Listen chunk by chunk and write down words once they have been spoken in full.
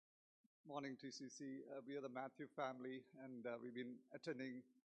Morning, TCC. We are the Matthew family, and we've been attending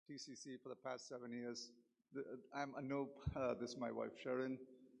TCC for the past 7 years. I'm Norb. This is my wife Sharon,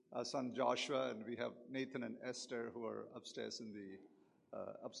 our son Joshua, and we have Nathan and Esther who are upstairs in the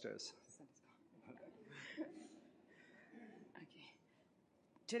upstairs. Okay.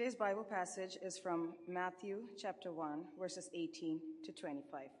 Today's Bible passage is from Matthew chapter 1, verses 18 to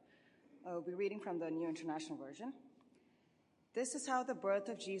 25. We'll be reading from the New International Version. This is how the birth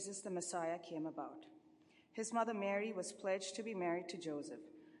of Jesus the Messiah came about. His mother Mary was pledged to be married to Joseph,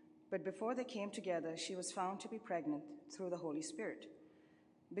 but before they came together, she was found to be pregnant through the Holy Spirit.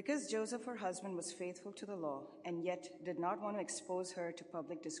 Because Joseph, her husband, was faithful to the law and yet did not want to expose her to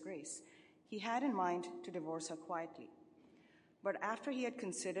public disgrace, he had in mind to divorce her quietly. But after he had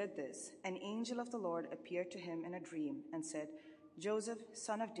considered this, an angel of the Lord appeared to him in a dream and said, "Joseph,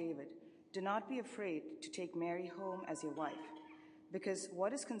 son of David, do not be afraid to take Mary home as your wife, because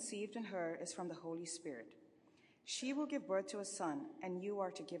what is conceived in her is from the Holy Spirit. She will give birth to a son, and you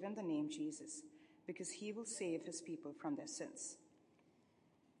are to give him the name Jesus, because he will save his people from their sins."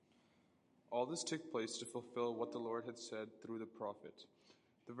 All this took place to fulfill what the Lord had said through the prophet.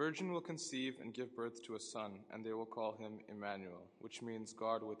 The virgin will conceive and give birth to a son, and they will call him Emmanuel, which means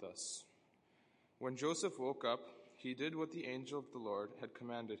God with us. When Joseph woke up, he did what the angel of the Lord had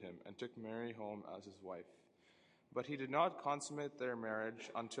commanded him and took Mary home as his wife. But he did not consummate their marriage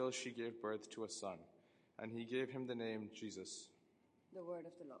until she gave birth to a son, and he gave him the name Jesus. The word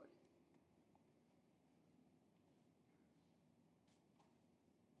of the Lord.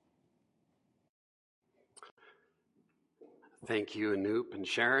 Thank you, Anoop and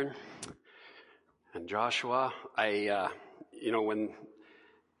Sharon and Joshua. When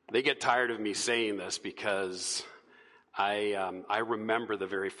they get tired of me saying this, because I remember the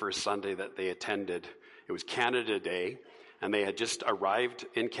very first Sunday that they attended. It was Canada Day, and they had just arrived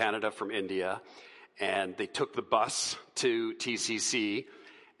in Canada from India, and they took the bus to TCC.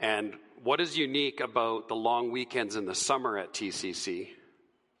 And what is unique about the long weekends in the summer at TCC?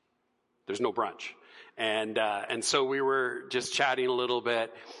 There's no brunch. And so we were just chatting a little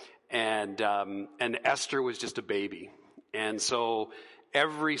bit, and Esther was just a baby. And so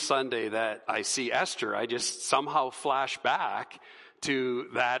every Sunday that I see Esther, I just somehow flash back to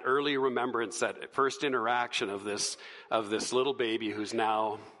that early remembrance, that first interaction of this little baby who's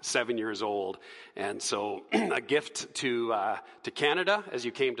now 7 years old. And so a gift to Canada as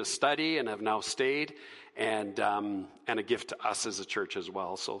you came to study and have now stayed, and a gift to us as a church as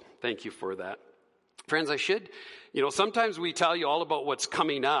well. So thank you for that. Friends, sometimes we tell you all about what's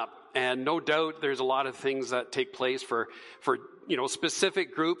coming up, and no doubt there's a lot of things that take place for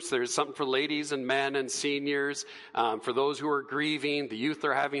specific groups. There's something for ladies and men and seniors, for those who are grieving. The youth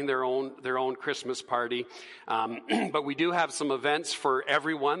are having their own Christmas party. But we do have some events for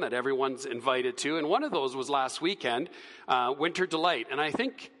everyone that everyone's invited to. And one of those was last weekend, Winter Delight. And I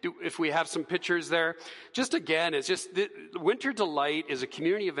think if we have some pictures there, Winter Delight is a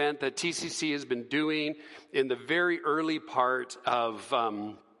community event that TCC has been doing in the very early part of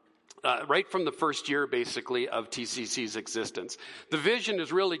right from the first year, basically, of TCC's existence. The vision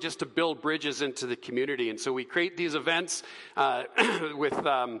is really just to build bridges into the community. And so we create these events at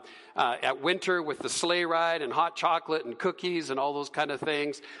winter with the sleigh ride and hot chocolate and cookies and all those kind of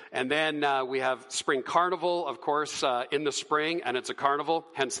things. And then we have Spring Carnival, of course, in the spring, and it's a carnival,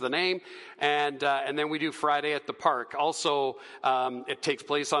 hence the name. And then we do Friday at the Park. Also, it takes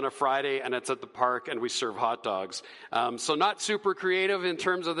place on a Friday, and it's at the park, and we serve hot dogs. So not super creative in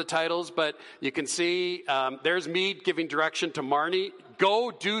terms of the title, but you can see there's me giving direction to Marnie.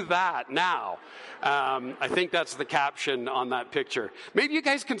 Go do that now. I think that's the caption on that picture. Maybe you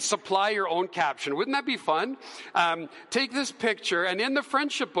guys can supply your own caption. Wouldn't that be fun? Take this picture, and in the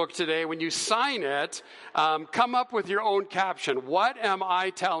friendship book today, when you sign it, come up with your own caption. What am I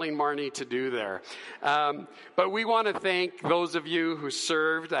telling Marnie to do there? But we want to thank those of you who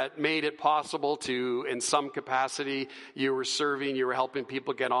served, that made it possible to, in some capacity, you were serving, you were helping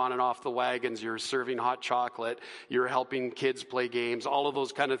people get on and off the wagons, you were serving hot chocolate, you were helping kids play games, all of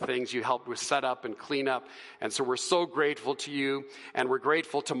those kind of things you helped with set up and clean up. And so we're so grateful to you, and we're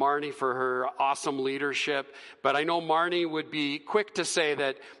grateful to Marnie for her awesome leadership. But I know Marnie would be quick to say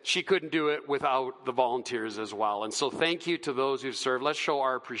that she couldn't do it without the volunteers as well. And so thank you to those who've served. Let's show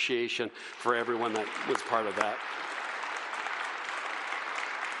our appreciation for everyone that was part of that.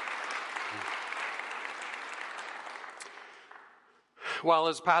 Well,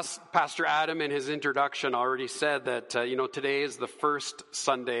 as Pastor Adam in his introduction already said that, today is the first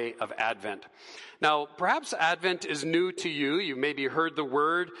Sunday of Advent. Now, perhaps Advent is new to you. You've maybe heard the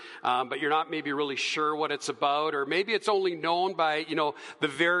word, but you're not maybe really sure what it's about. Or maybe it's only known by, the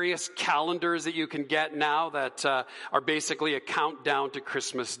various calendars that you can get now that are basically a countdown to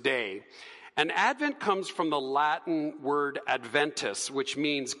Christmas Day. And Advent comes from the Latin word adventus, which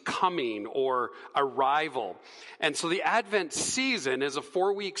means coming or arrival. And so the Advent season is a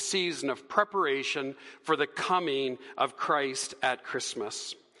 4-week season of preparation for the coming of Christ at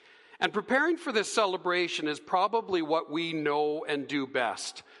Christmas. And preparing for this celebration is probably what we know and do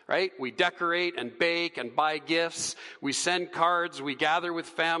best, right? We decorate and bake and buy gifts. We send cards. We gather with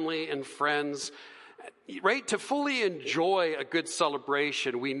family and friends. Right? To fully enjoy a good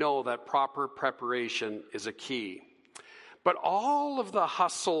celebration, we know that proper preparation is a key. But all of the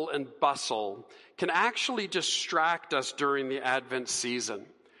hustle and bustle can actually distract us during the Advent season.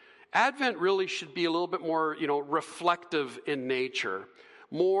 Advent really should be a little bit more, reflective in nature.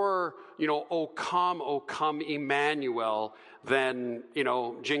 More, O come, Emmanuel, than,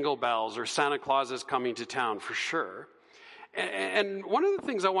 jingle bells or Santa Claus is coming to town for sure. And one of the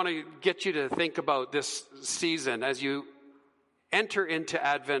things I want to get you to think about this season as you enter into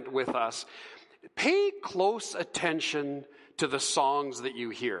Advent with us, pay close attention to the songs that you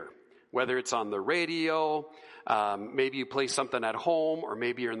hear, whether it's on the radio, maybe you play something at home, or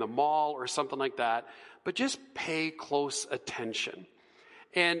maybe you're in the mall or something like that, but just pay close attention.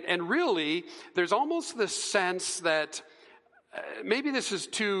 And really, there's almost this sense that maybe this is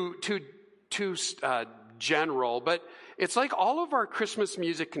too general, but it's like all of our Christmas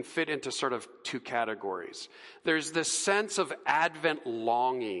music can fit into sort of two categories. There's this sense of Advent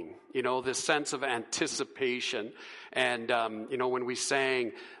longing, this sense of anticipation. And, when we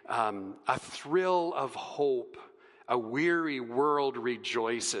sang, a thrill of hope, a weary world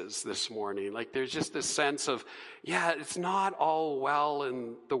rejoices this morning. Like there's just this sense of, it's not all well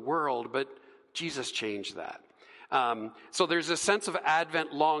in the world, but Jesus changed that. So there's a sense of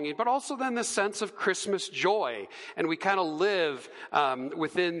Advent longing, but also then the sense of Christmas joy. And we kind of live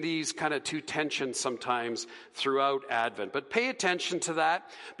within these kind of two tensions sometimes throughout Advent. But pay attention to that,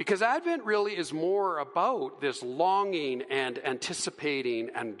 because Advent really is more about this longing and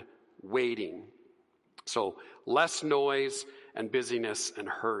anticipating and waiting. So less noise and busyness and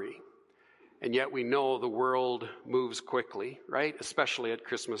hurry. And yet we know the world moves quickly, right? Especially at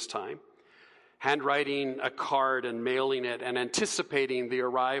Christmas time. Handwriting a card and mailing it and anticipating the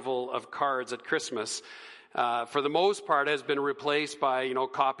arrival of cards at Christmas, for the most part, has been replaced by,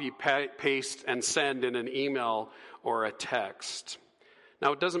 copy, paste, and send in an email or a text.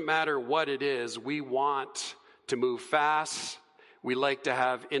 Now, it doesn't matter what it is. We want to move fast. We like to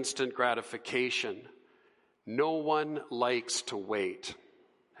have instant gratification. No one likes to wait.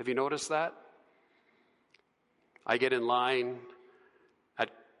 Have you noticed that? I get in line at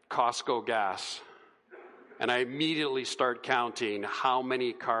Costco gas, and I immediately start counting how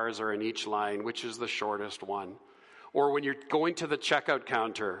many cars are in each line, which is the shortest one. Or when you're going to the checkout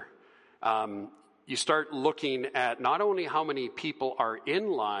counter, you start looking at not only how many people are in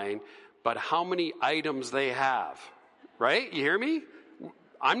line, but how many items they have, right? You hear me?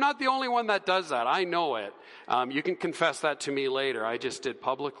 I'm not the only one that does that. I know it. You can confess that to me later. I just did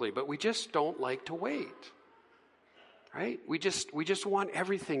publicly, but we just don't like to wait. Right? We just want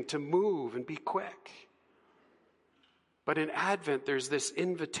everything to move and be quick. But in Advent, there's this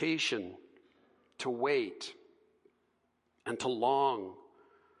invitation to wait and to long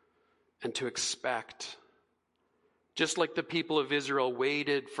and to expect. Just like the people of Israel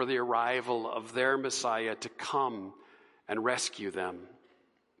waited for the arrival of their Messiah to come and rescue them.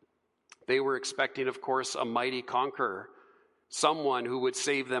 They were expecting, of course, a mighty conqueror, someone who would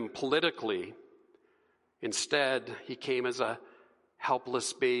save them politically. Instead, he came as a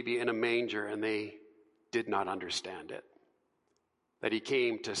helpless baby in a manger, and they did not understand it. That he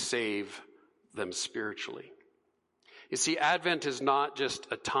came to save them spiritually. You see, Advent is not just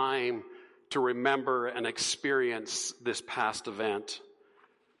a time to remember and experience this past event,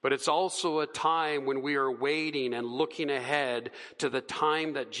 but it's also a time when we are waiting and looking ahead to the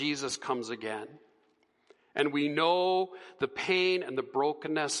time that Jesus comes again. And we know the pain and the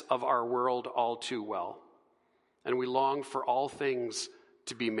brokenness of our world all too well. And we long for all things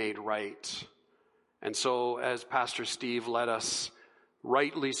to be made right. And so, as Pastor Steve led us,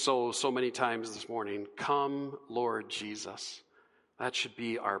 rightly so many times this morning, come, Lord Jesus. That should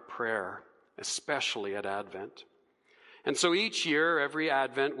be our prayer, especially at Advent. And so each year, every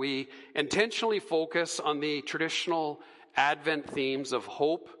Advent, we intentionally focus on the traditional Advent themes of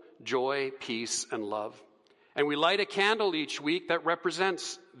hope, joy, peace, and love. And we light a candle each week that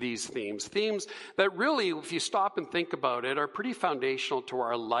represents these themes. Themes that really, if you stop and think about it, are pretty foundational to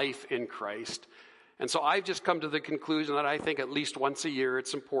our life in Christ. And so I've just come to the conclusion that I think at least once a year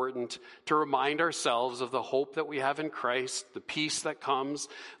it's important to remind ourselves of the hope that we have in Christ, the peace that comes,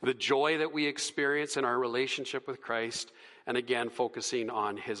 the joy that we experience in our relationship with Christ, and again, focusing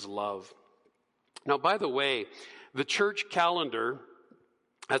on his love. Now, by the way, the church calendar,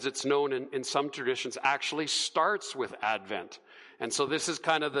 as it's known in some traditions, actually starts with Advent. And so this is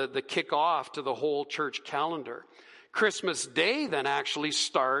kind of the kickoff to the whole church calendar. Christmas Day then actually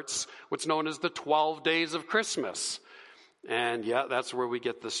starts what's known as the 12 days of Christmas. And yeah, that's where we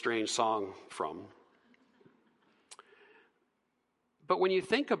get the strange song from. But when you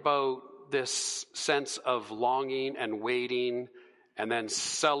think about this sense of longing and waiting and then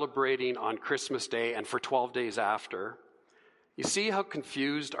celebrating on Christmas Day and for 12 days after, you see how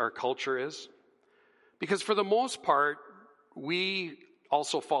confused our culture is? Because for the most part, we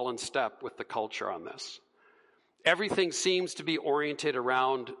also fall in step with the culture on this. Everything seems to be oriented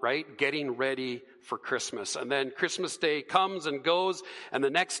around, right, getting ready for Christmas. And then Christmas Day comes and goes, and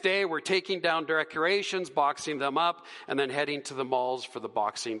the next day we're taking down decorations, boxing them up, and then heading to the malls for the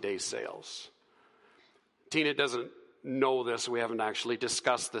Boxing Day sales. Tina doesn't know this. We haven't actually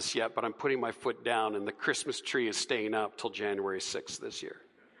discussed this yet, but I'm putting my foot down, and the Christmas tree is staying up till January 6th this year.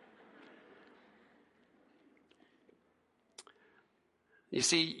 You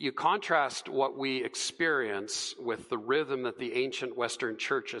see, you contrast what we experience with the rhythm that the ancient Western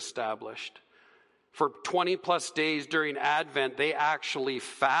church established. For 20 plus days during Advent, they actually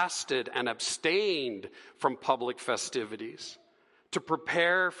fasted and abstained from public festivities to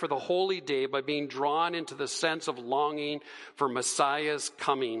prepare for the holy day by being drawn into the sense of longing for Messiah's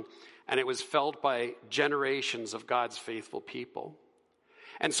coming. And it was felt by generations of God's faithful people.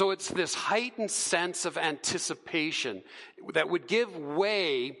 And so it's this heightened sense of anticipation that would give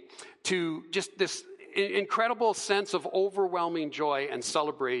way to just this incredible sense of overwhelming joy and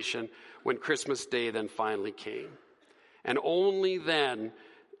celebration when Christmas Day then finally came. And only then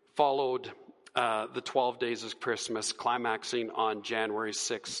followed the 12 days of Christmas, climaxing on January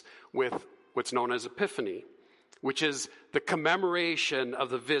 6th with what's known as Epiphany, which is the commemoration of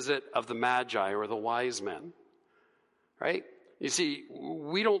the visit of the Magi or the wise men, right? You see,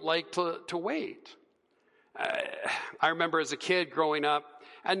 we don't like to wait. I remember as a kid growing up,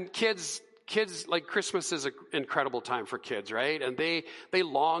 and kids, like Christmas is an incredible time for kids, right? And they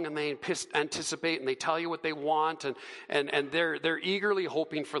long and they anticipate and they tell you what they want and they're eagerly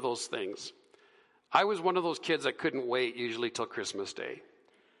hoping for those things. I was one of those kids that couldn't wait usually till Christmas Day.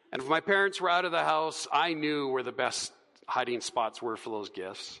 And if my parents were out of the house, I knew where the best hiding spots were for those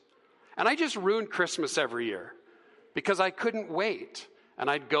gifts. And I just ruined Christmas every year, because I couldn't wait. And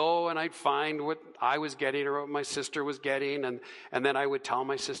I'd go and I'd find what I was getting or what my sister was getting. And then I would tell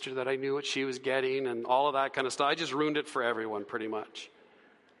my sister that I knew what she was getting and all of that kind of stuff. I just ruined it for everyone pretty much.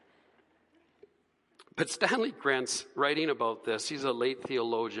 But Stanley Grent's writing about this. He's a late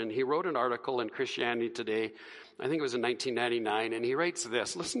theologian. He wrote an article in Christianity Today, I think it was in 1999. And he writes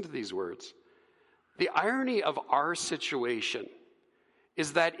this. Listen to these words. The irony of our situation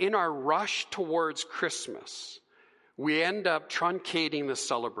is that in our rush towards Christmas, we end up truncating the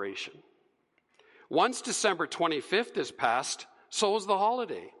celebration. Once December 25th is passed, so is the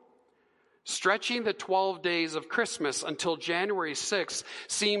holiday. Stretching the 12 days of Christmas until January 6th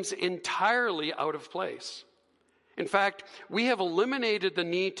seems entirely out of place. In fact, we have eliminated the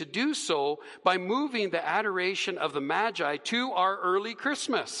need to do so by moving the adoration of the Magi to our early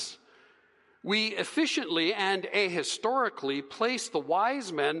Christmas. We efficiently and ahistorically place the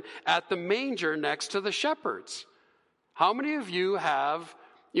wise men at the manger next to the shepherds. How many of you have,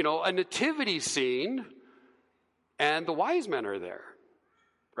 a nativity scene and the wise men are there,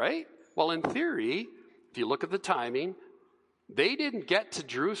 right? Well, in theory, if you look at the timing, they didn't get to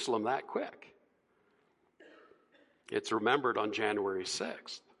Jerusalem that quick. It's remembered on January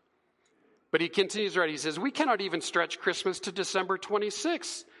 6th. But he continues, right? He says, we cannot even stretch Christmas to December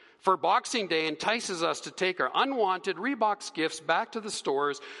 26th. For Boxing Day entices us to take our unwanted reboxed gifts back to the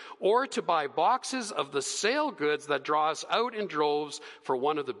stores or to buy boxes of the sale goods that draw us out in droves for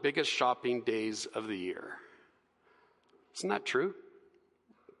one of the biggest shopping days of the year. Isn't that true?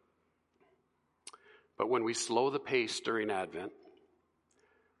 But when we slow the pace during Advent,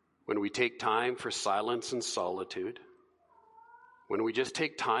 when we take time for silence and solitude, when we just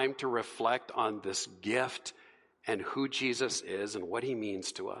take time to reflect on this gift and who Jesus is and what he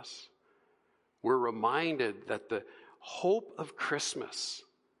means to us, we're reminded that the hope of Christmas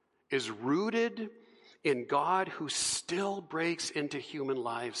is rooted in God who still breaks into human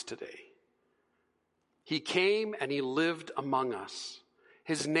lives today. He came and he lived among us.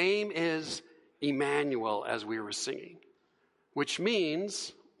 His name is Emmanuel, as we were singing, which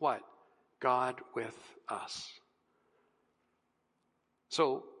means what? God with us.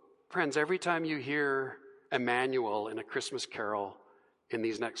 So, friends, every time you hear Emmanuel in a Christmas carol in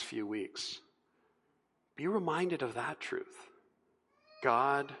these next few weeks, be reminded of that truth.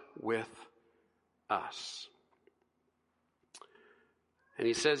 God with us. And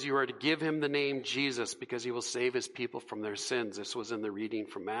he says you are to give him the name Jesus because he will save his people from their sins. This was in the reading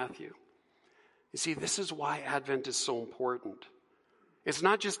from Matthew. You see, this is why Advent is so important. It's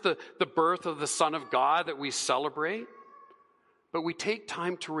not just the birth of the Son of God that we celebrate, but we take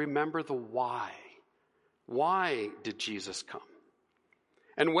time to remember the why. Why did Jesus come?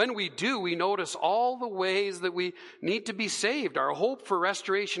 And when we do, we notice all the ways that we need to be saved. Our hope for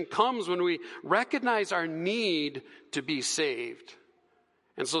restoration comes when we recognize our need to be saved.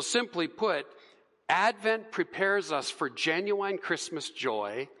 And so simply put, Advent prepares us for genuine Christmas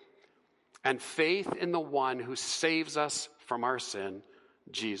joy and faith in the one who saves us from our sin,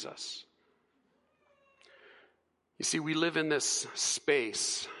 Jesus. You see, we live in this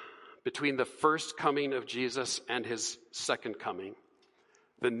space between the first coming of Jesus and his second coming,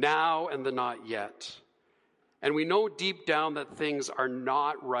 the now and the not yet. And we know deep down that things are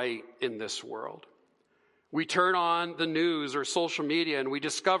not right in this world. We turn on the news or social media and we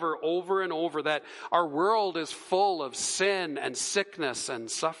discover over and over that our world is full of sin and sickness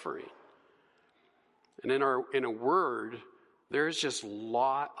and suffering. And in a word, there is just a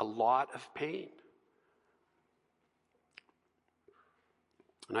lot of pain.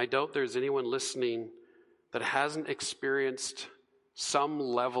 And I doubt there's anyone listening that hasn't experienced some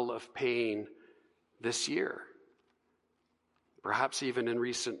level of pain this year, perhaps even in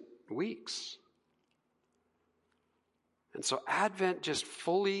recent weeks. And so Advent just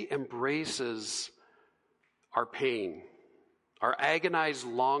fully embraces our pain, our agonized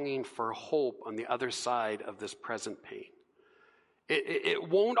longing for hope on the other side of this present pain. It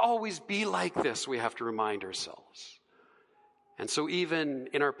won't always be like this, we have to remind ourselves. And so even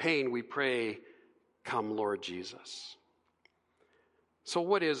in our pain, we pray, "Come, Lord Jesus." So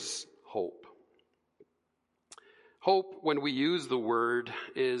what is hope? Hope, when we use the word,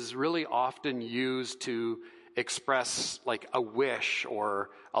 is really often used to express like a wish or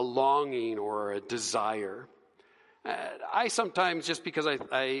a longing or a desire. I sometimes, just because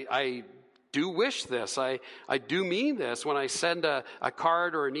I do wish this, I do mean this, when I send a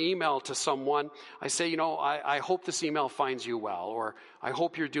card or an email to someone, I say, I hope this email finds you well, or I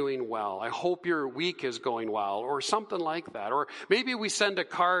hope you're doing well, I hope your week is going well, or something like that. Or maybe we send a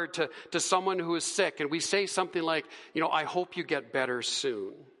card to someone who is sick and we say something like, I hope you get better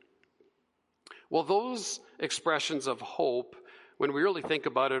soon. Well, those expressions of hope, when we really think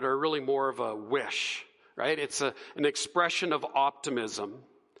about it, are really more of a wish, right? It's an expression of optimism.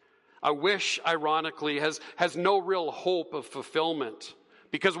 A wish, ironically, has no real hope of fulfillment,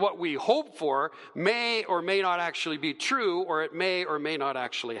 because what we hope for may or may not actually be true, or it may or may not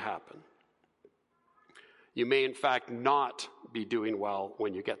actually happen. You may, in fact, not be doing well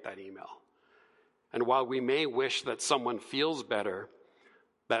when you get that email. And while we may wish that someone feels better,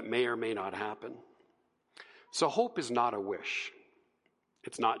 that may or may not happen. So hope is not a wish.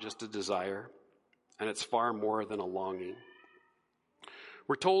 It's not just a desire, and it's far more than a longing.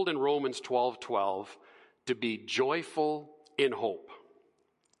 We're told in Romans 12:12 to be joyful in hope.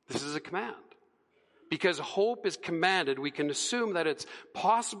 This is a command. Because hope is commanded, we can assume that it's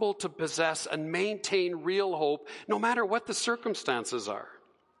possible to possess and maintain real hope no matter what the circumstances are.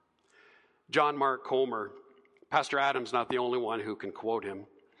 John Mark Comer, Pastor Adam's not the only one who can quote him,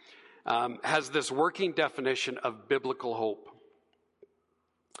 has this working definition of biblical hope.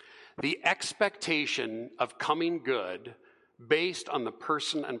 The expectation of coming good based on the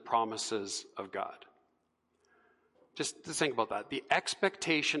person and promises of God. Just to think about that. The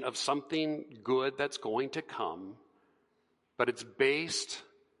expectation of something good that's going to come, but it's based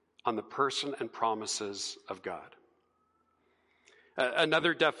on the person and promises of God.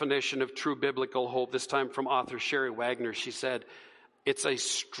 Another definition of true biblical hope, this time from author Sherry Wagner, she said, it's a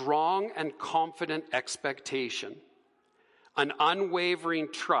strong and confident expectation, an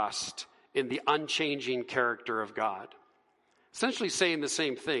unwavering trust in the unchanging character of God. Essentially saying the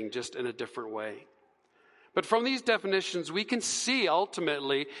same thing, just in a different way. But from these definitions, we can see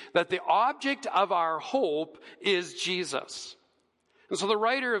ultimately that the object of our hope is Jesus. And so the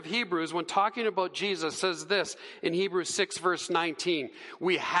writer of Hebrews, when talking about Jesus, says this in Hebrews 6, verse 19.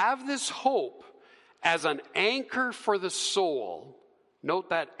 We have this hope as an anchor for the soul.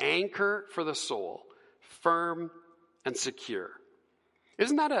 Note that, anchor for the soul, firm and secure.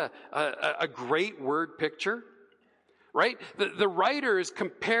 Isn't that a great word picture? Right? The writer is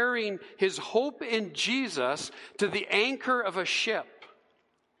comparing his hope in Jesus to the anchor of a ship.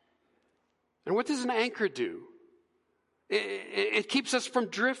 And what does an anchor do? It keeps us from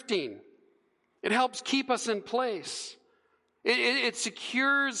drifting. It helps keep us in place. It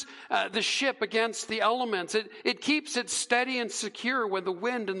secures the ship against the elements. It keeps it steady and secure when the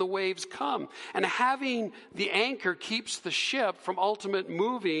wind and the waves come. And having the anchor keeps the ship from ultimately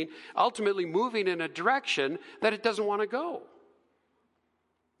moving in a direction that it doesn't want to go.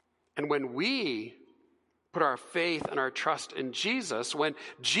 And when we put our faith and our trust in Jesus, when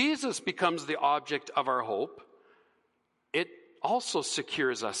Jesus becomes the object of our hope, it also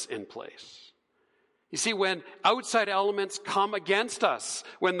secures us in place. You see, when outside elements come against us,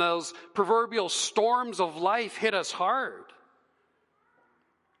 when those proverbial storms of life hit us hard,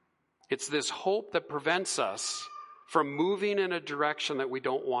 it's this hope that prevents us from moving in a direction that we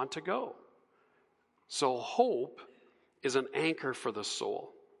don't want to go. So hope is an anchor for the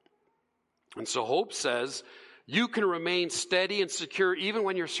soul. And so hope says you can remain steady and secure even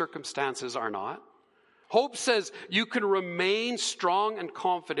when your circumstances are not. Hope says you can remain strong and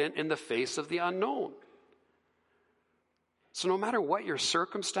confident in the face of the unknown. So no matter what your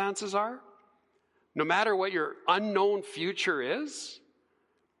circumstances are, no matter what your unknown future is,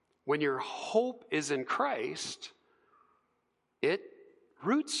 when your hope is in Christ, it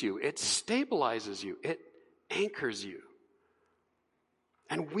roots you, it stabilizes you, it anchors you.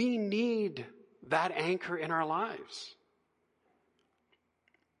 And we need that anchor in our lives.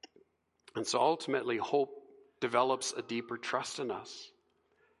 And so ultimately, hope develops a deeper trust in us.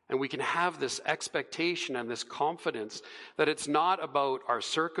 And we can have this expectation and this confidence that it's not about our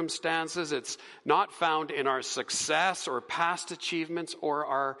circumstances, it's not found in our success or past achievements or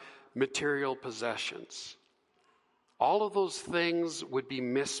our material possessions. All of those things would be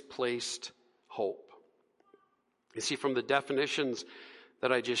misplaced hope. You see, from the definitions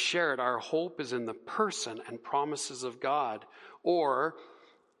that I just shared, our hope is in the person and promises of God, or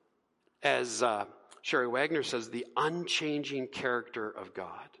as Sherry Wagner says, the unchanging character of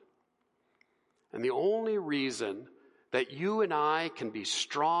God. And the only reason that you and I can be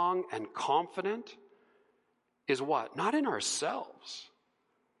strong and confident is what? Not in ourselves,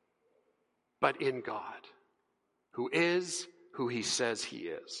 but in God, who is who he says he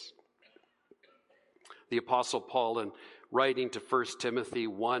is. The Apostle Paul, in writing to 1 Timothy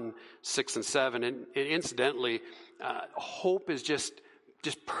 1, 6 and 7, and incidentally, hope is just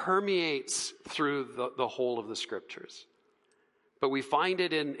permeates through the whole of the Scriptures. But we find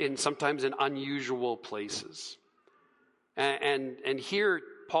it in sometimes in unusual places. And here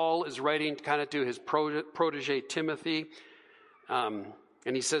Paul is writing kind of to his protege Timothy. And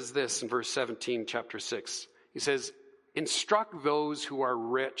he says this in verse 17, chapter 6. He says, instruct those who are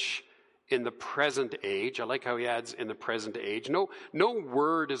rich in the present age. I like how he adds in the present age. No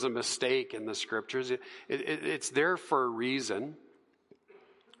word is a mistake in the Scriptures. It's there for a reason,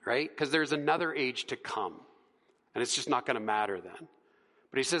 right? Because there's another age to come. And it's just not going to matter then.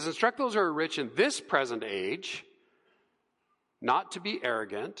 But he says, instruct those who are rich in this present age not to be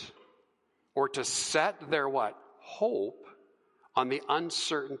arrogant or to set their what? Hope on the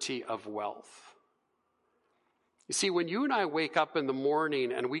uncertainty of wealth. You see, when you and I wake up in the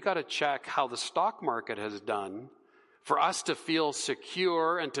morning and we got to check how the stock market has done for us to feel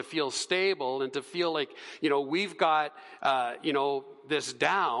secure and to feel stable and to feel like, we've got, this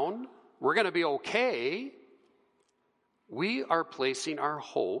down, we're going to be okay. We are placing our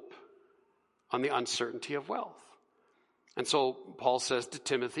hope on the uncertainty of wealth. And so Paul says to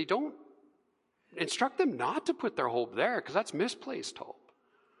Timothy, don't instruct them not to put their hope there, because that's misplaced hope.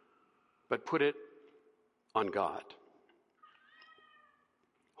 But put it on God.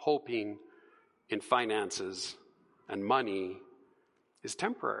 Hoping in finances and money is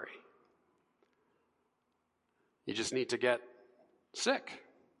temporary. You just need to get sick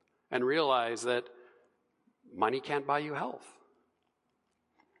and realize that money can't buy you health.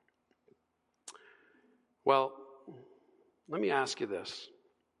 Well, let me ask you this.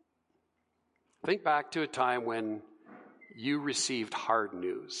 Think back to a time when you received hard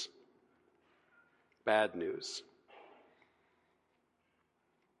news, bad news.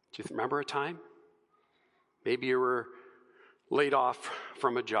 Do you remember a time? Maybe you were laid off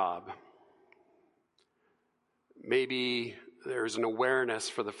from a job. Maybe there's an awareness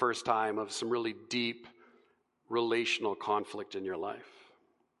for the first time of some really deep relational conflict in your life.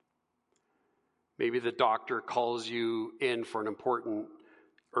 Maybe the doctor calls you in for an important,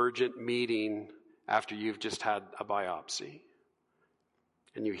 urgent meeting after you've just had a biopsy,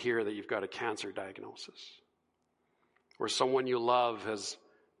 and you hear that you've got a cancer diagnosis. or someone you love has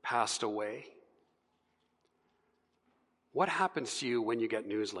passed away. What happens to you when you get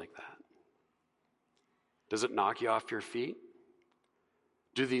news like that? Does it knock you off your feet?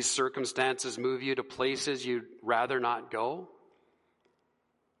 Do these circumstances move you to places you'd rather not go?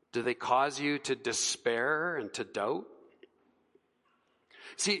 Do they cause you to despair and to doubt?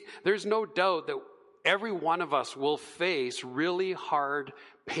 See, there's no doubt that every one of us will face really hard,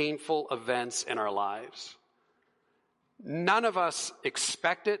 painful events in our lives. None of us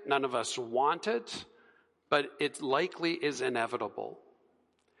expect it, none of us want it, but it likely is inevitable.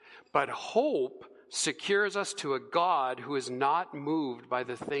 But hope secures us to a God who is not moved by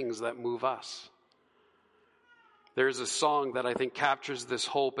the things that move us. There's a song that I think captures this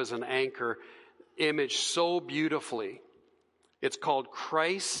hope as an anchor image so beautifully. It's called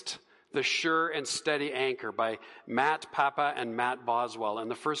Christ, the Sure and Steady Anchor by Matt Papa and Matt Boswell. And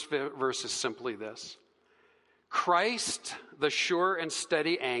the first verse is simply this. Christ, the sure and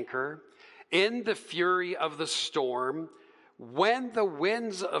steady anchor, in the fury of the storm, when the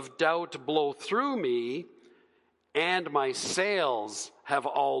winds of doubt blow through me, and my sails have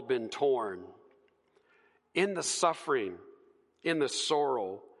all been torn. In the suffering, in the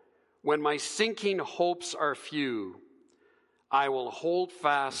sorrow, when my sinking hopes are few, I will hold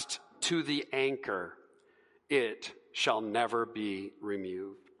fast to the anchor. It shall never be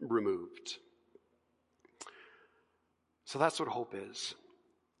removed. So that's what hope is.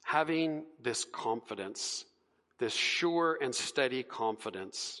 Having this confidence, this sure and steady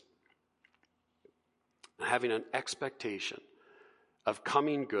confidence, having an expectation of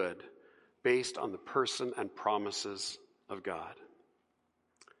coming good based on the person and promises of God.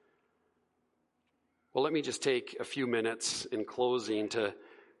 Well, let me just take a few minutes in closing to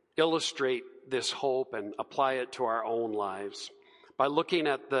illustrate this hope and apply it to our own lives by looking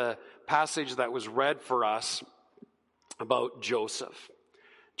at the passage that was read for us about Joseph.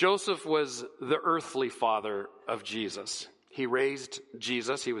 Joseph was the earthly father of Jesus. He raised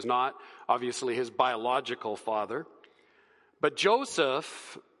Jesus. He was not, obviously, his biological father. But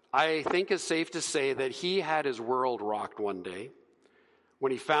Joseph, I think it's safe to say that he had his world rocked one day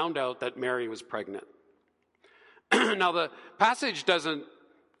when he found out that Mary was pregnant. Now, the passage doesn't,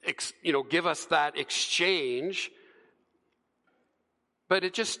 give us that exchange, but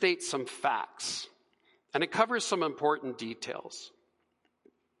it just states some facts. And it covers some important details.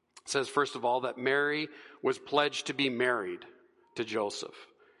 It says, first of all, that Mary was pledged to be married to Joseph.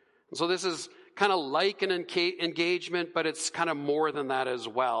 And so this is kind of like an engagement, but it's kind of more than that as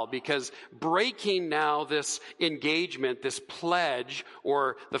well, because breaking now this engagement, this pledge,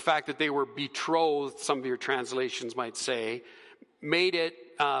 or the fact that they were betrothed, some of your translations might say, made it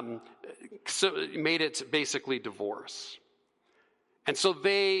basically divorce. And so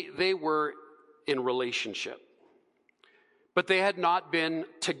they were in relationship. But they had not been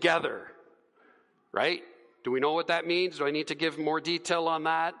together, right? Do we know what that means? Do I need to give more detail on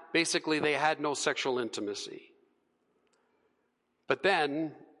that? Basically, they had no sexual intimacy. But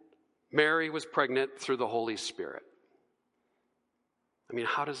then, Mary was pregnant through the Holy Spirit. I mean,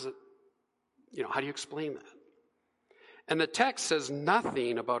 how do you explain that? And the text says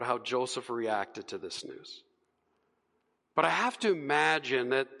nothing about how Joseph reacted to this news. But I have to imagine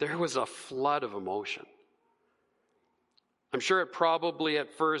that there was a flood of emotion. I'm sure it probably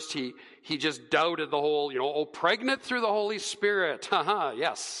at first he just doubted the whole, pregnant through the Holy Spirit. Haha,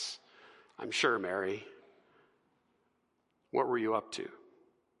 yes, I'm sure, Mary. What were you up to?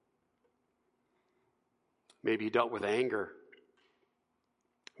 Maybe he dealt with anger.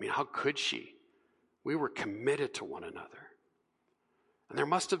 I mean, how could she? We were committed to one another. And there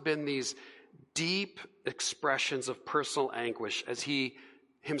must have been these deep expressions of personal anguish as he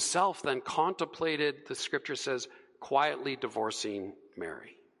himself then contemplated, the scripture says, quietly divorcing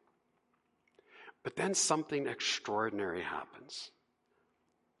Mary. But then something extraordinary happens.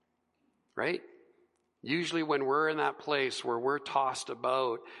 Right? Usually when we're in that place where we're tossed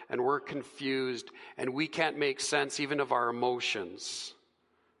about and we're confused and we can't make sense even of our emotions,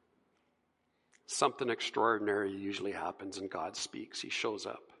 something extraordinary usually happens and God speaks. He shows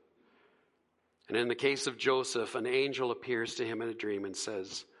up. And in the case of Joseph, an angel appears to him in a dream and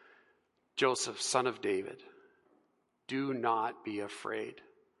says, Joseph, son of David, do not be afraid.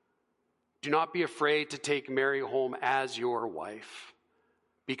 Do not be afraid to take Mary home as your wife,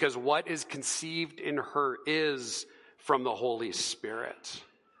 because what is conceived in her is from the Holy Spirit.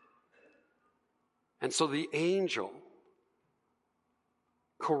 And so the angel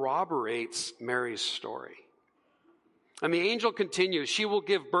corroborates Mary's story. And the angel continues, she will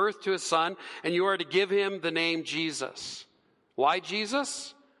give birth to a son, and you are to give him the name Jesus. Why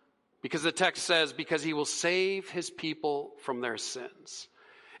Jesus? Because the text says, because he will save his people from their sins.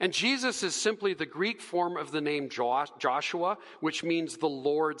 And Jesus is simply the Greek form of the name Joshua, which means the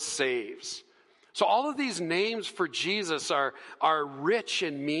Lord saves. So all of these names for Jesus are rich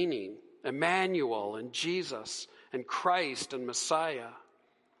in meaning. Emmanuel and Jesus and Christ and Messiah.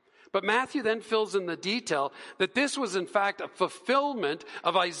 But Matthew then fills in the detail that this was in fact a fulfillment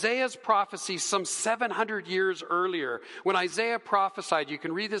of Isaiah's prophecy some 700 years earlier. When Isaiah prophesied, you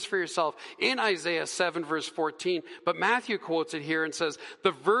can read this for yourself in Isaiah 7 verse 14, but Matthew quotes it here and says,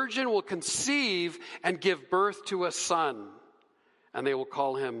 the virgin will conceive and give birth to a son, and they will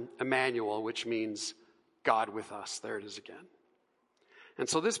call him Emmanuel, which means God with us. There it is again. And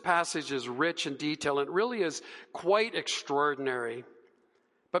so this passage is rich in detail and really is quite extraordinary.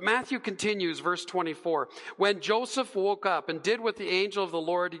 But Matthew continues, verse 24. When Joseph woke up and did what the angel of the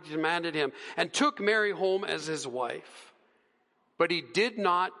Lord commanded him and took Mary home as his wife, but he did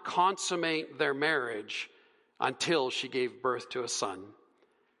not consummate their marriage until she gave birth to a son,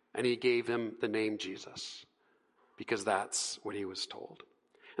 and he gave him the name Jesus, because that's what he was told.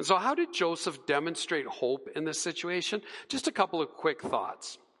 And so how did Joseph demonstrate hope in this situation? Just a couple of quick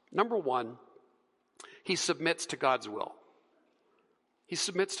thoughts. Number one, he submits to God's will. He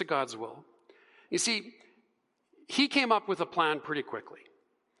submits to God's will. You see, he came up with a plan pretty quickly.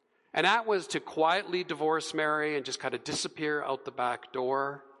 And that was to quietly divorce Mary and just kind of disappear out the back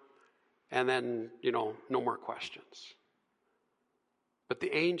door. And then, no more questions. But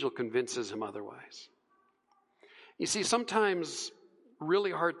the angel convinces him otherwise. You see, sometimes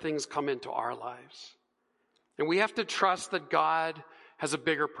really hard things come into our lives. And we have to trust that God has a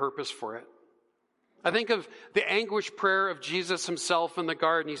bigger purpose for it. I think of the anguished prayer of Jesus himself in the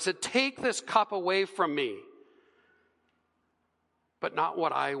garden. He said, take this cup away from me, but not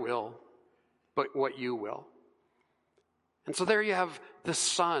what I will, but what you will. And so there you have the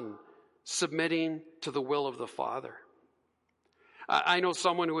Son submitting to the will of the Father. I know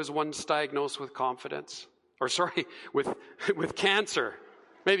someone who was once diagnosed with with cancer.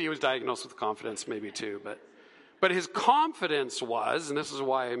 Maybe he was diagnosed with confidence, maybe too, but his confidence was, and this is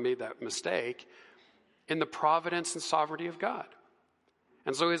why I made that mistake, in the providence and sovereignty of God.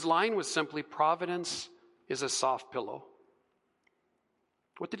 And so his line was simply, providence is a soft pillow.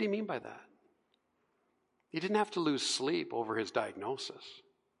 What did he mean by that? He didn't have to lose sleep over his diagnosis,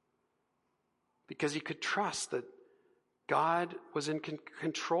 because he could trust that God was in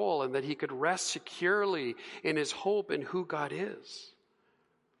control and that he could rest securely in his hope in who God is.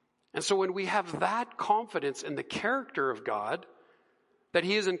 And so when we have that confidence in the character of God, that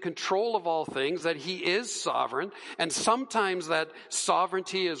he is in control of all things, that he is sovereign, and sometimes that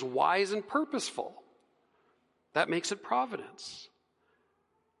sovereignty is wise and purposeful, that makes it providence.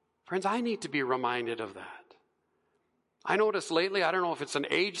 Friends, I need to be reminded of that. I notice lately, I don't know if it's an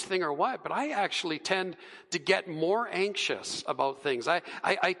age thing or what, but I actually tend to get more anxious about things.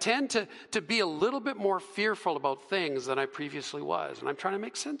 I tend to be a little bit more fearful about things than I previously was, and I'm trying to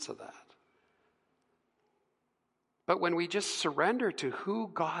make sense of that. But when we just surrender to who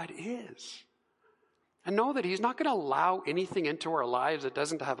God is and know that he's not going to allow anything into our lives that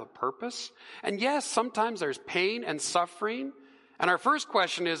doesn't have a purpose. And yes, sometimes there's pain and suffering. And our first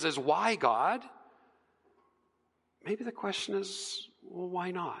question is why God? Maybe the question is, well,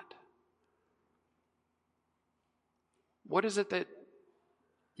 why not? What is it that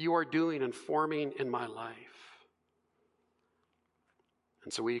you are doing and forming in my life?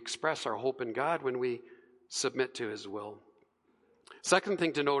 And so we express our hope in God when we submit to his will. Second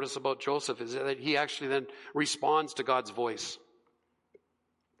thing to notice about Joseph is that he actually then responds to God's voice.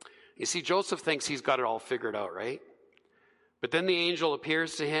 You see, Joseph thinks he's got it all figured out, right? But then the angel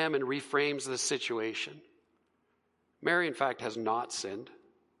appears to him and reframes the situation. Mary, in fact, has not sinned.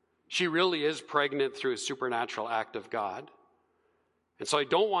 She really is pregnant through a supernatural act of God. And so I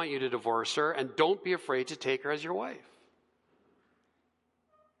don't want you to divorce her, and don't be afraid to take her as your wife.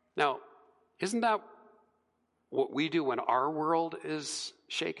 Now, isn't that what we do when our world is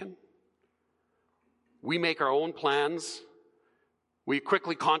shaken? We make our own plans. We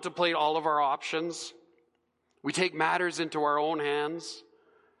quickly contemplate all of our options. We take matters into our own hands,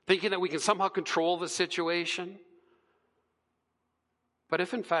 thinking that we can somehow control the situation. But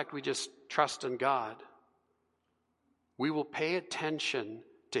if in fact we just trust in God, we will pay attention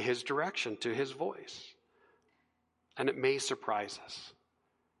to his direction, to his voice. And it may surprise us.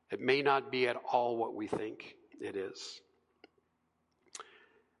 It may not be at all what we think it is.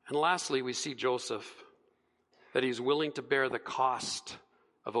 And lastly, we see Joseph, that he's willing to bear the cost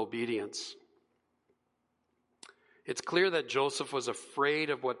of obedience. It's clear that Joseph was afraid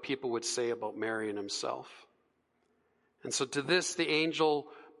of what people would say about Mary and himself. And so to this, the angel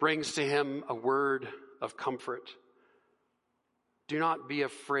brings to him a word of comfort. Do not be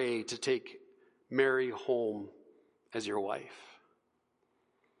afraid to take Mary home as your wife.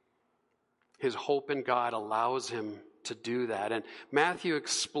 His hope in God allows him to do that. And Matthew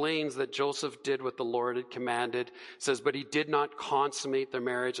explains that Joseph did what the Lord had commanded. It says, but he did not consummate their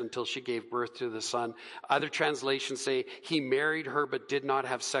marriage until she gave birth to the son. Other translations say he married her but did not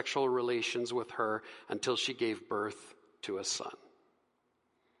have sexual relations with her until she gave birth to a son.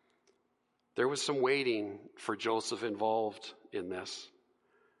 There was some waiting for Joseph involved in this.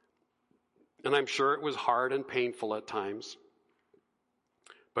 And I'm sure it was hard and painful at times.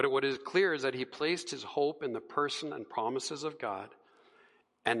 But what is clear is that he placed his hope in the person and promises of God,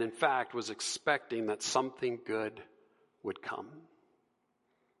 and in fact was expecting that something good would come.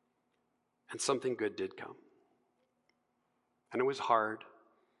 And something good did come. And it was hard,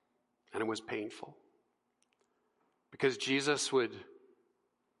 and it was painful. Because Jesus would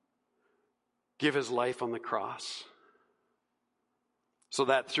give his life on the cross, so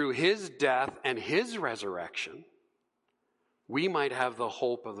that through his death and his resurrection, we might have the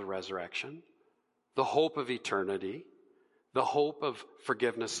hope of the resurrection, the hope of eternity, the hope of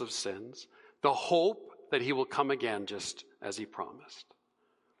forgiveness of sins, the hope that he will come again just as he promised.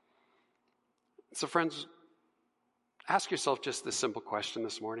 So friends, ask yourself just this simple question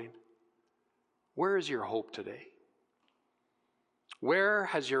this morning. Where is your hope today? Where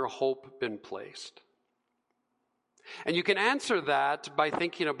has your hope been placed? And you can answer that by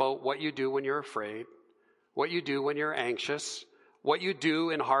thinking about what you do when you're afraid, what you do when you're anxious, what you do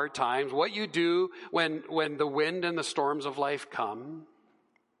in hard times, what you do when the wind and the storms of life come.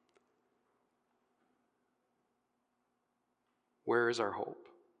 Where is our hope?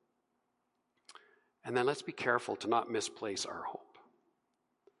 And then let's be careful to not misplace our hope.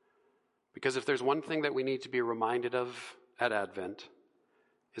 Because if there's one thing that we need to be reminded of at Advent,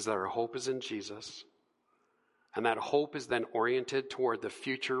 is that our hope is in Jesus. And that hope is then oriented toward the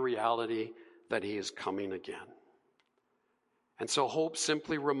future reality that he is coming again. And so hope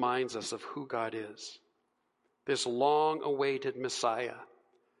simply reminds us of who God is. This long-awaited Messiah,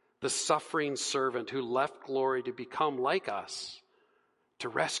 the suffering servant who left glory to become like us, to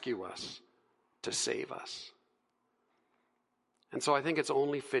rescue us, to save us. And so I think it's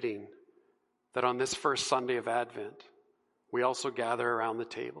only fitting that on this first Sunday of Advent, we also gather around the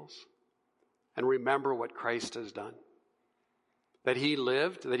tables and remember what Christ has done. That he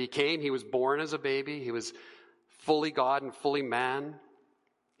lived, that he came, he was born as a baby, he was fully God and fully man.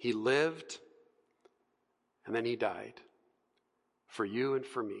 He lived, and then he died for you and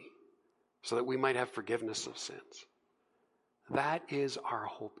for me, so that we might have forgiveness of sins. That is our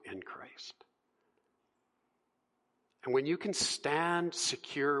hope in Christ. And when you can stand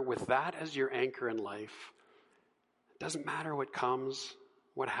secure with that as your anchor in life, it doesn't matter what comes,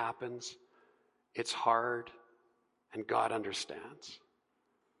 what happens. It's hard, and God understands.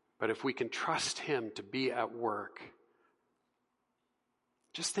 But if we can trust him to be at work,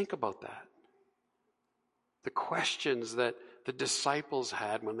 just think about that. The questions that the disciples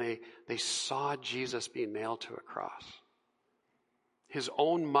had when they saw Jesus being nailed to a cross. His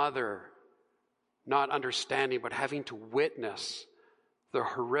own mother not understanding, but having to witness the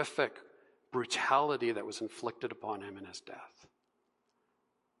horrific brutality that was inflicted upon him in his death.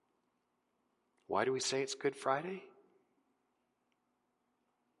 Why do we say it's Good Friday?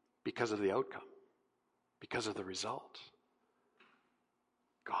 Because of the outcome. Because of the result.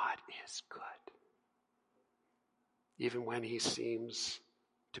 God is good. Even when he seems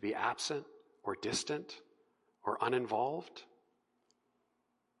to be absent or distant or uninvolved.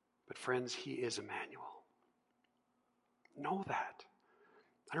 But friends, he is Emmanuel. Know that.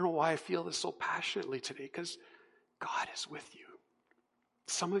 I don't know why I feel this so passionately today, because God is with you.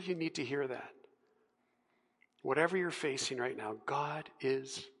 Some of you need to hear that. Whatever you're facing right now, God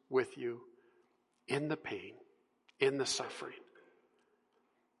is with you in the pain, in the suffering.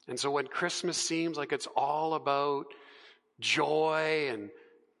 And so when Christmas seems like it's all about joy and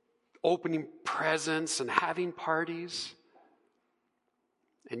opening presents and having parties,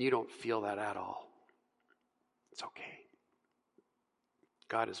 and you don't feel that at all, it's okay.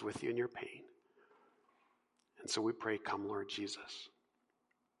 God is with you in your pain. And so we pray, come Lord Jesus.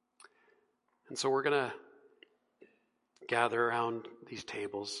 And so we're going to gather around these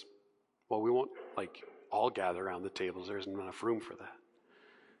tables. Well, we won't all gather around the tables. There isn't enough room for that.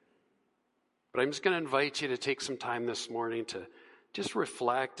 But I'm just going to invite you to take some time this morning to just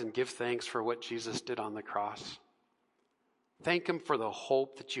reflect and give thanks for what Jesus did on the cross. Thank him for the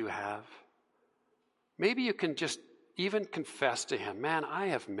hope that you have. Maybe you can just even confess to him, man, I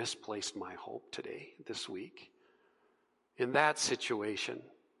have misplaced my hope today, this week, in that situation,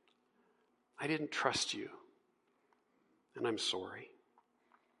 I didn't trust you, and I'm sorry.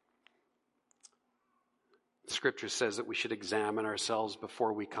 Scripture says that we should examine ourselves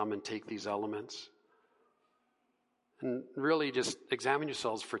before we come and take these elements. And really just examine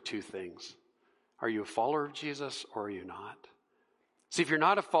yourselves for two things. Are you a follower of Jesus or are you not? See, if you're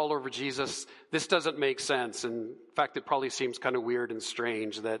not a follower of Jesus, this doesn't make sense. In fact, it probably seems kind of weird and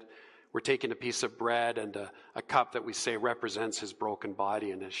strange that we're taking a piece of bread and a cup that we say represents his broken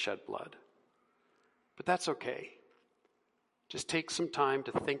body and his shed blood. But that's okay. Just take some time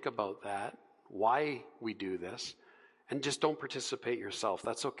to think about that, why we do this, and just don't participate yourself.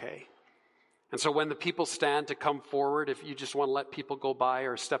 That's okay. And so when the people stand to come forward, if you just want to let people go by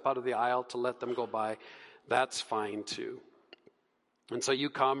or step out of the aisle to let them go by, that's fine too. And so you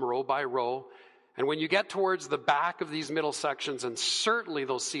come row by row. And when you get towards the back of these middle sections, and certainly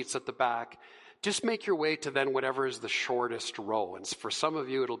those seats at the back, just make your way to then whatever is the shortest row. And for some of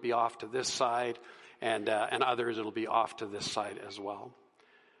you, it'll be off to this side, and others, it'll be off to this side as well.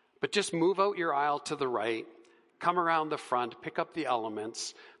 But just move out your aisle to the right, come around the front, pick up the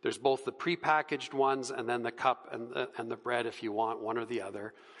elements. There's both the prepackaged ones and then the cup and the bread if you want one or the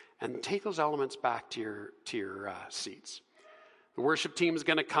other. And take those elements back to your seats. The worship team is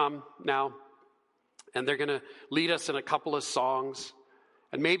going to come now, and they're going to lead us in a couple of songs.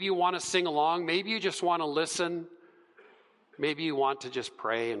 And maybe you want to sing along. Maybe you just want to listen. Maybe you want to just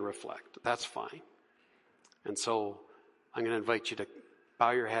pray and reflect. That's fine. And so I'm going to invite you to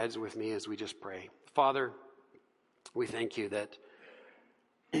bow your heads with me as we just pray. Father, we thank you that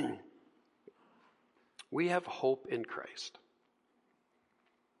we have hope in Christ.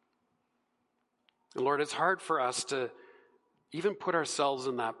 And Lord, it's hard for us to even put ourselves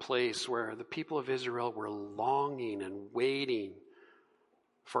in that place where the people of Israel were longing and waiting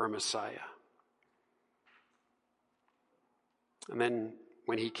for a Messiah. And then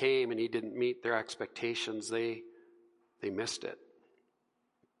when he came and he didn't meet their expectations, they missed it.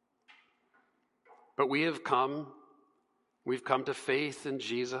 But we've come to faith in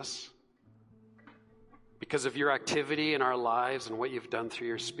Jesus because of your activity in our lives and what you've done through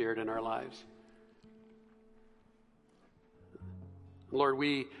your Spirit in our lives. Lord,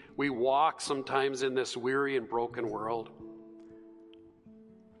 we walk sometimes in this weary and broken world.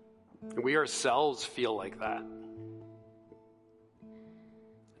 And we ourselves feel like that.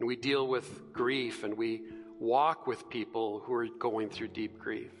 And we deal with grief, and we walk with people who are going through deep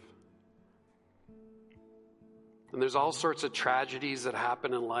grief. And there's all sorts of tragedies that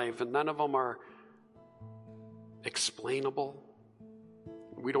happen in life, and none of them are explainable.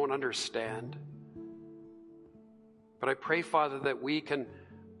 We don't understand. But I pray, Father, that we can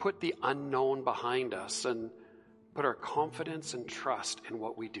put the unknown behind us and put our confidence and trust in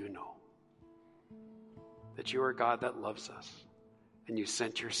what we do know. That you are God that loves us, and you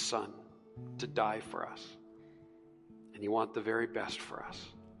sent your Son to die for us. And you want the very best for us.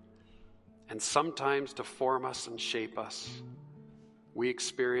 And sometimes to form us and shape us, we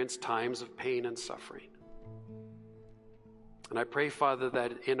experience times of pain and suffering. And I pray, Father,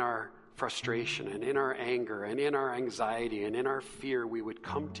 that in our frustration and in our anger and in our anxiety and in our fear, we would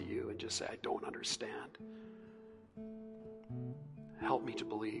come to you and just say, I don't understand. Help me to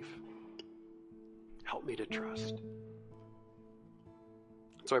believe. Help me to trust.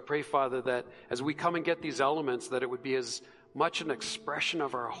 So I pray, Father, that as we come and get these elements, that it would be as much an expression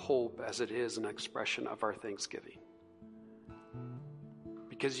of our hope as it is an expression of our thanksgiving.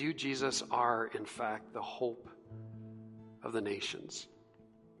 Because you, Jesus, are, in fact, the hope of the nations.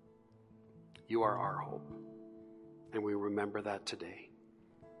 You are our hope, and we remember that today.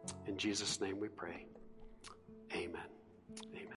 In Jesus' name we pray.